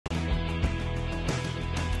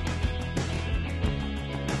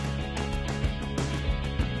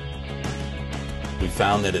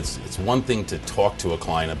found that it's one thing to talk to a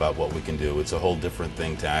client about what we can do. It's a whole different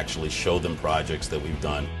thing to actually show them projects that we've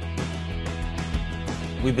done.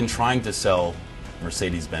 We've been trying to sell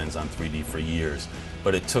Mercedes-Benz on 3D for years,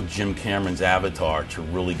 but it took Jim Cameron's Avatar to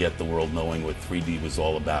really get the world knowing what 3D was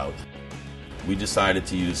all about. We decided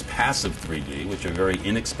to use passive 3D, which are very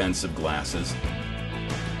inexpensive glasses.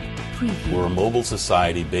 We're a mobile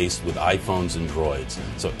society based with iPhones and Droids,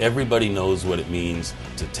 so everybody knows what it means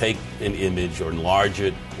to take an image or enlarge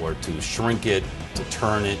it or to shrink it, to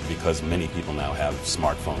turn it, because many people now have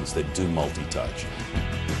smartphones that do multi-touch.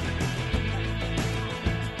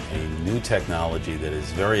 A new technology that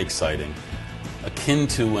is very exciting, akin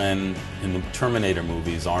to when in the Terminator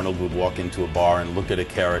movies Arnold would walk into a bar and look at a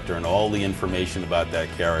character and all the information about that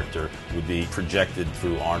character would be projected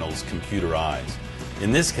through Arnold's computer eyes.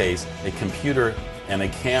 In this case, a computer and a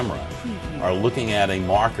camera are looking at a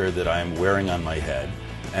marker that I am wearing on my head,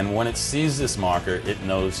 and when it sees this marker, it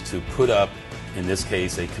knows to put up, in this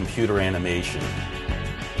case, a computer animation.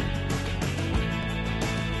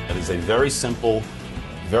 It is a very simple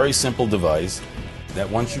device that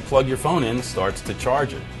once you plug your phone in, starts to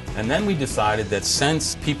charge it. And then we decided that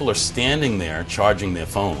since people are standing there charging their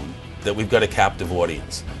phone, that we've got a captive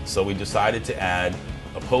audience. So we decided to add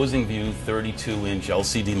opposing view 32-inch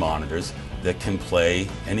LCD monitors that can play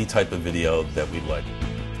any type of video that we'd like.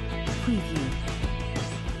 Preview.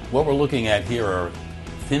 What we're looking at here are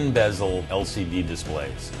thin bezel LCD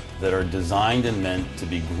displays that are designed and meant to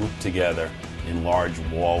be grouped together in large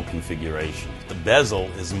wall configurations. The bezel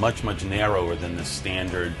is much narrower than the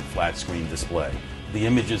standard flat screen display. The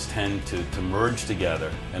images tend to merge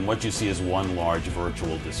together, and what you see is one large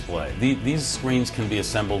virtual display. These screens can be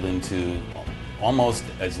assembled into almost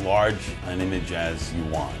as large an image as you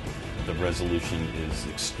want. The resolution is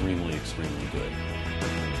extremely good.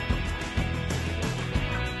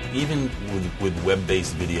 Even with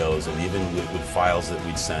web-based videos and even with files that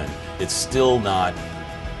we'd send, it's still not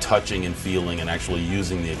touching and feeling and actually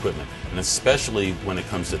using the equipment. And especially when it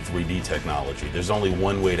comes to 3D technology. There's only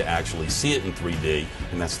one way to actually see it in 3D,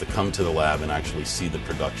 and that's to come to the lab and actually see the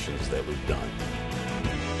productions that we've done.